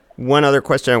 One other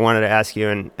question I wanted to ask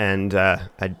you, and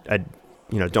I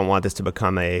don't want this to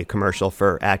become a commercial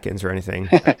for Atkins or anything,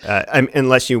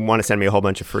 unless you want to send me a whole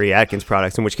bunch of free Atkins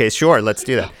products, in which case, sure, let's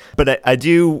do that. But I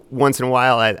do once in a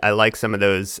while. I like some of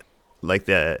those, like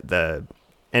the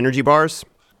energy bars,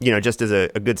 just as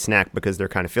a good snack because they're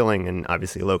kind of filling and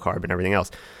obviously low carb and everything else.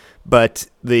 But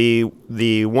the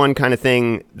one kind of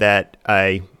thing that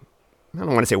I don't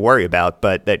want to say worry about,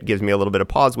 but that gives me a little bit of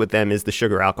pause with them is the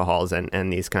sugar alcohols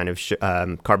and these kind of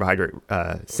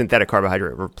synthetic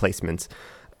carbohydrate replacements.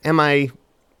 Am I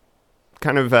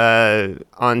kind of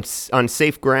on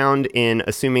safe ground in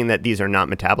assuming that these are not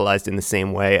metabolized in the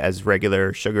same way as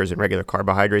regular sugars and regular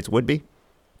carbohydrates would be?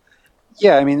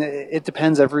 Yeah, I mean, it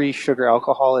depends. Every sugar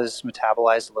alcohol is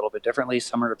metabolized a little bit differently.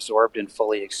 Some are absorbed and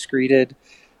fully excreted.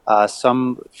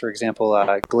 Some, for example,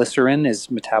 glycerin is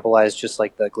metabolized just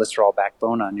like the glycerol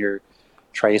backbone on your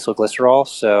triacylglycerol.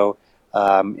 So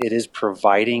it is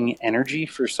providing energy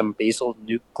for some basal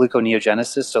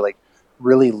gluconeogenesis, so like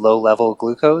really low-level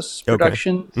glucose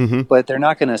production. Okay. Mm-hmm. But they're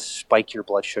not going to spike your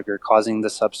blood sugar, causing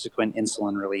the subsequent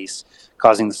insulin release,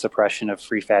 causing the suppression of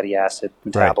free fatty acid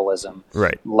metabolism,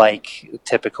 right. like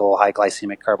typical high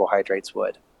glycemic carbohydrates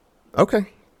would. Okay,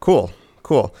 cool.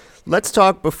 Let's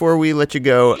talk, before we let you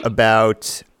go,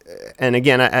 about, and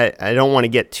again, I don't want to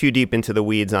get too deep into the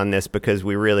weeds on this because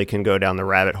we really can go down the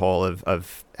rabbit hole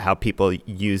of how people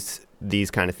use these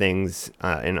kind of things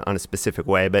on a specific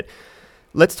way. But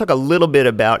let's talk a little bit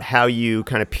about how you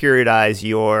kind of periodize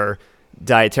your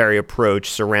dietary approach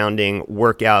surrounding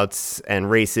workouts and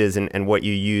races and what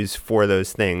you use for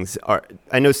those things.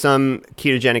 I know some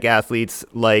ketogenic athletes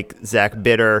like Zach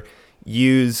Bitter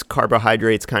use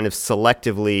carbohydrates kind of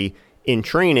selectively in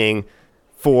training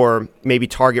for maybe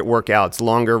target workouts,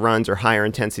 longer runs or higher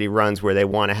intensity runs where they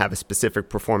want to have a specific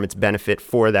performance benefit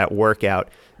for that workout.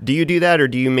 Do you do that, or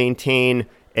do you maintain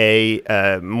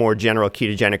a more general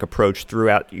ketogenic approach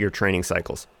throughout your training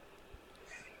cycles?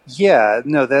 Yeah,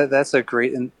 no, that's a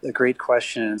great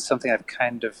question, and something I've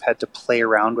kind of had to play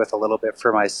around with a little bit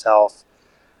for myself.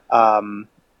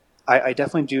 I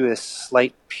definitely do a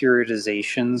slight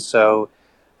periodization, so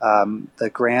the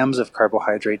grams of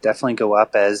carbohydrate definitely go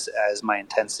up as my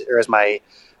intensity or as my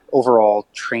overall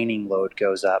training load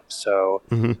goes up. So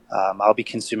Hmm. I'll be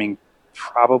consuming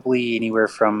probably anywhere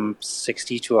from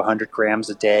 60 to 100 grams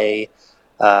a day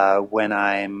when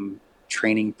I'm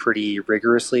training pretty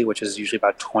rigorously, which is usually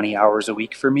about 20 hours a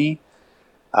week for me.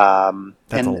 That's a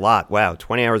And lot. Wow,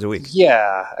 20 hours a week.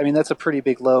 yeah, I mean, that's a pretty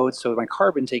big load. So my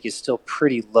carb intake is still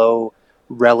pretty low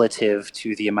relative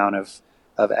to the amount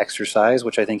of exercise,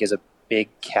 which I think is a big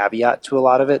caveat to a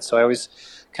lot of it. So I always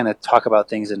kind of talk about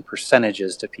things in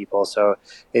percentages to people. So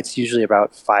it's usually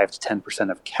about 5 to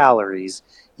 10% of calories,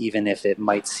 even if it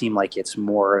might seem like it's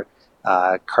more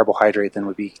carbohydrate than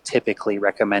would be typically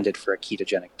recommended for a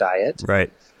ketogenic diet.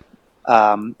 Right.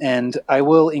 And I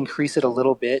will increase it a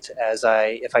little bit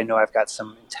if I know I've got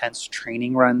some intense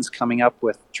training runs coming up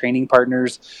with training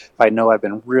partners. If I know I've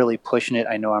been really pushing it,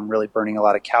 I know I'm really burning a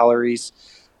lot of calories.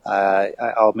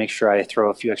 I'll make sure I throw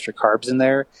a few extra carbs in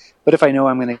there. But if I know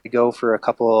I'm going to go for a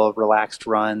couple of relaxed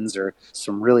runs or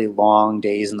some really long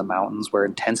days in the mountains where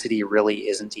intensity really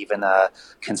isn't even a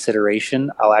consideration,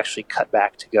 I'll actually cut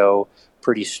back to go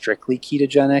pretty strictly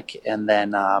ketogenic and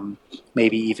then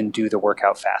maybe even do the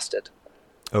workout fasted.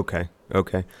 Okay.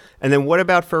 Okay. And then what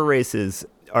about for races?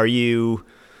 Are you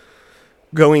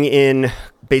going in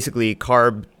basically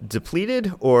carb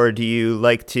depleted, or do you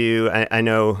like to? I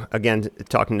know, again,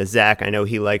 talking to Zach, I know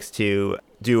he likes to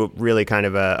do really kind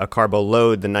of a carbo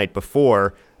load the night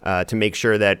before to make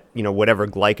sure that, whatever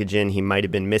glycogen he might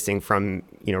have been missing from,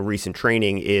 recent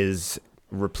training is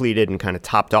repleted and kind of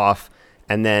topped off.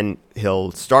 And then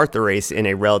he'll start the race in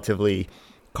a relatively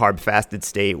carb fasted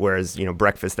state, whereas,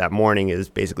 breakfast that morning is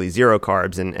basically zero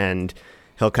carbs, and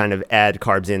he'll kind of add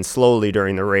carbs in slowly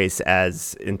during the race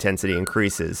as intensity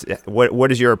increases.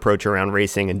 What is your approach around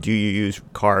racing, and do you use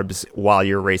carbs while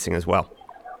you're racing as well?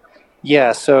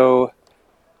 Yeah, so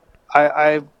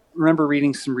I remember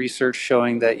reading some research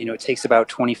showing that it takes about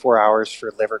 24 hours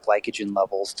for liver glycogen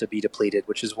levels to be depleted,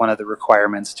 which is one of the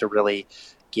requirements to really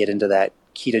get into that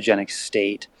ketogenic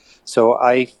state. So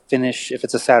I finish if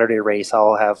it's a Saturday race,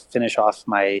 I'll finish off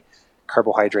my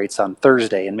carbohydrates on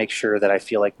Thursday and make sure that I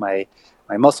feel like my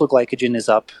muscle glycogen is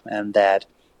up and that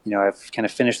I've kind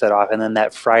of finished that off, and then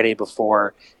that Friday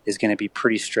before is going to be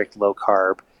pretty strict low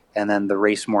carb, and then the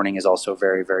race morning is also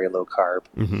very, very low carb.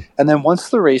 Mm-hmm. And then once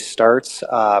the race starts,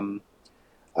 I'm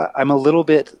a little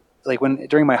bit like when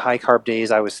during my high carb days,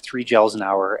 I was 3 gels an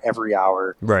hour every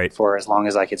hour Right. for as long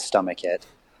as I could stomach it.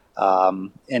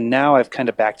 And now I've kind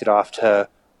of backed it off to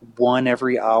one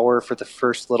every hour for the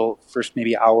first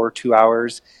maybe hour, 2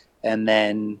 hours, and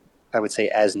then I would say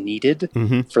as needed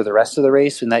Mm-hmm. for the rest of the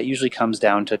race. And that usually comes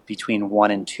down to between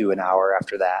 1 and 2 an hour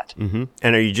after that. Mm-hmm.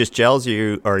 And are you just gels,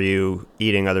 or are you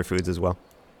eating other foods as well?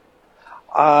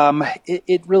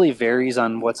 It really varies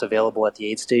on what's available at the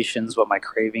aid stations, what my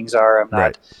cravings are. I'm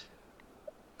Right.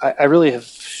 not. I really have.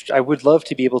 I would love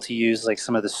to be able to use like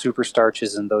some of the super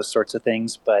starches and those sorts of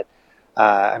things, but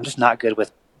I'm just not good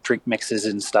with drink mixes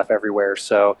and stuff everywhere.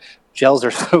 So gels are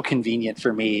so convenient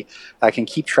for me. I can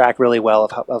keep track really well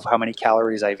of how many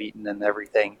calories I've eaten and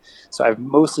everything. So I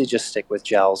mostly just stick with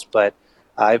gels, but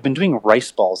I've been doing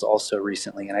rice balls also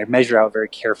recently, and I measure out very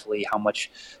carefully how much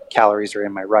calories are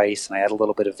in my rice, and I add a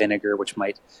little bit of vinegar, which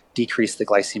might decrease the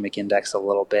glycemic index a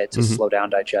little bit to Mm-hmm. slow down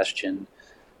digestion.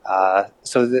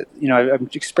 So that I'm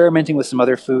experimenting with some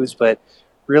other foods, but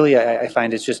really I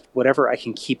find it's just whatever I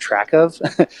can keep track of,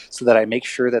 so that I make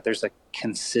sure that there's a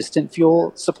consistent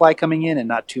fuel supply coming in and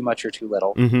not too much or too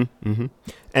little. Mm-hmm. Mm-hmm.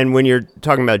 And when you're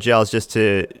talking about gels, just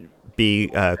to be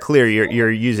clear,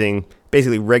 you're using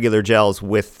basically regular gels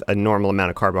with a normal amount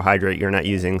of carbohydrate. You're not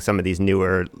using some of these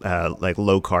newer like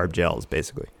low carb gels,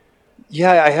 basically.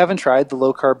 Yeah, I haven't tried the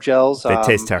low carb gels. They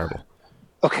taste terrible.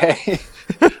 Okay.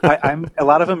 I'm a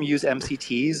lot of them use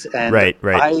MCTs, and Right.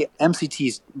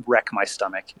 MCTs wreck my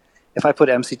stomach. If I put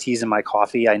MCTs in my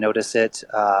coffee, I notice it.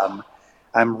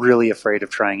 I'm really afraid of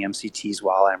trying MCTs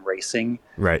while I'm racing.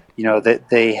 Right. That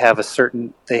they have a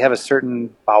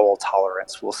certain bowel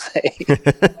tolerance, we'll say.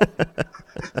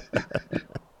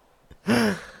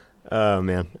 Oh,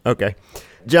 man. Okay.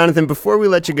 Jonathan, before we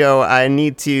let you go, I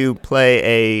need to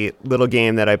play a little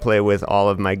game that I play with all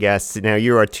of my guests. Now,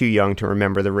 you are too young to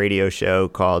remember the radio show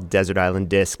called Desert Island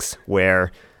Discs,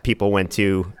 where people went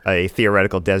to a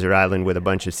theoretical desert island with a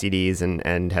bunch of CDs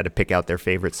and had to pick out their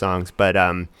favorite songs. But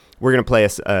we're going to play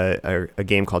a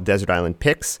game called Desert Island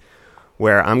Picks,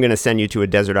 where I'm going to send you to a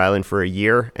desert island for a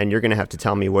year, and you're going to have to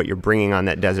tell me what you're bringing on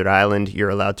that desert island. You're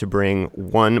allowed to bring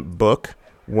one book,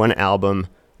 one album,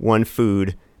 one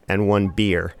food, and one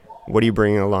beer. What are you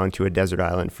bringing along to a desert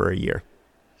island for a year?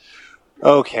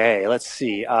 Okay, let's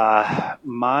see.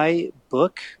 My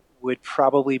book would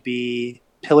probably be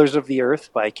Pillars of the Earth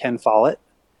by Ken Follett.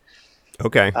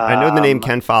 Okay. I know the name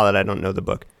Ken Follett. I don't know the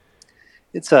book.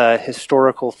 It's a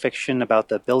historical fiction about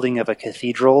the building of a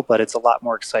cathedral, but it's a lot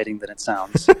more exciting than it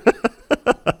sounds.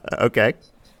 Okay.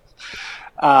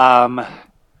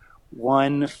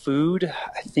 One food,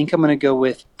 I think I'm going to go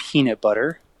with peanut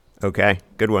butter. Okay.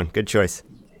 Good one. Good choice.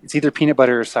 It's either peanut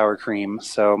butter or sour cream,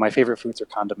 so my favorite foods are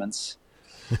condiments.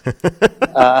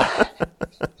 uh,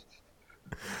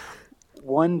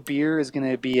 One beer is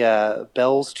going to be a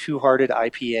Bell's Two Hearted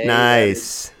IPA.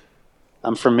 Nice.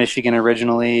 I'm from Michigan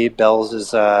originally. Bell's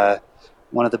is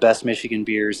one of the best Michigan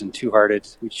beers, and Two Hearted,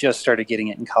 we just started getting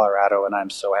it in Colorado, and I'm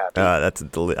so happy.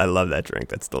 I love that drink.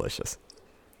 That's delicious.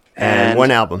 And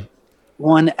one album.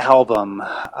 One album.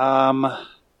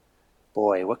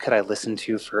 Boy, what could I listen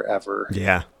to forever?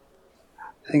 Yeah.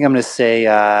 I think I'm going to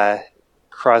say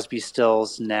Crosby,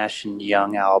 Stills, Nash and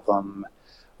Young album,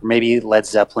 or maybe Led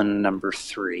Zeppelin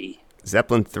 #3.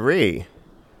 Zeppelin 3.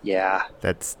 Yeah.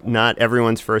 That's not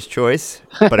everyone's first choice,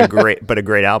 but a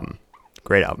great album.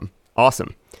 Great album.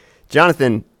 Awesome.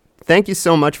 Jonathan, thank you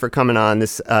so much for coming on.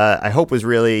 This, I hope, was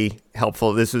really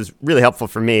helpful. This was really helpful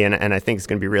for me, and I think it's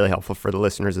going to be really helpful for the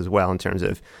listeners as well in terms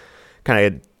of kind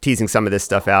of teasing some of this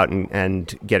stuff out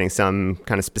and getting some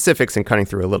kind of specifics and cutting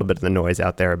through a little bit of the noise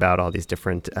out there about all these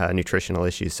different nutritional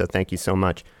issues. So thank you so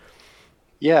much.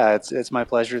 Yeah, it's my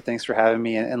pleasure. Thanks for having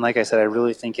me. And like I said, I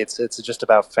really think it's just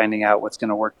about finding out what's going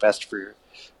to work best for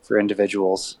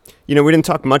individuals. You know, we didn't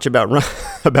talk much about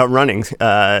about running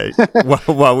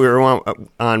while we were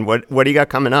on. What do you got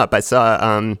coming up? I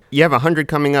saw you have 100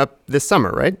 coming up this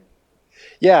summer, right?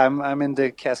 Yeah, I'm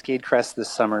into Cascade Crest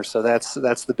this summer, so that's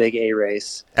the big A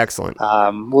race. Excellent.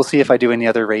 We'll see if I do any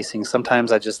other racing.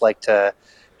 Sometimes I just like to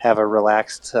have a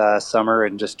relaxed summer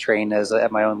and just train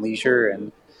at my own leisure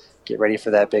and get ready for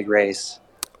that big race.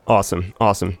 Awesome.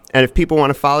 And if people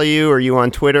want to follow you, are you on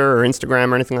Twitter or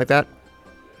Instagram or anything like that?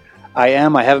 I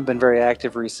am. I haven't been very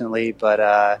active recently,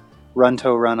 but Run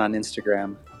to Run on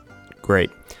Instagram. Great.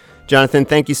 Jonathan,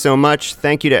 thank you so much.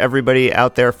 Thank you to everybody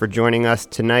out there for joining us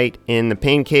tonight in the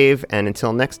Pain Cave. And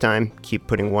until next time, keep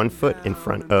putting one foot in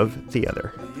front of the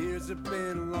other. The years have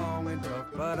been long and tough,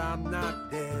 but I'm not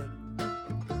dead.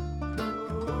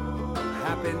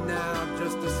 Happy now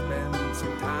just to spend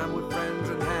some time with friends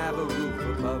and have a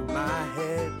roof above my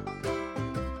head.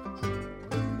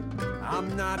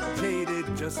 I'm not jaded,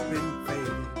 just been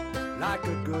faded, like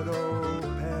a good old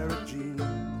pair of jeans.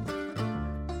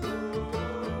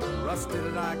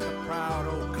 Rusted like a proud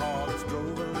old car that's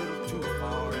drove a little too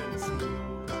far and seen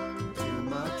too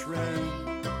much rain.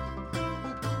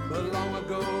 But long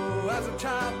ago, as a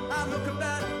child, I look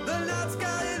back the night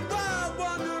sky in wild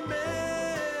wonderment.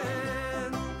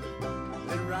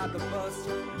 Then ride the bus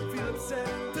and feel upset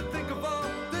to think of all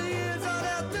the years I'd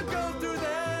have to go through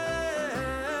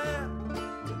there.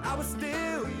 I was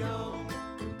still young,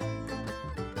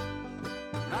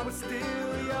 I was still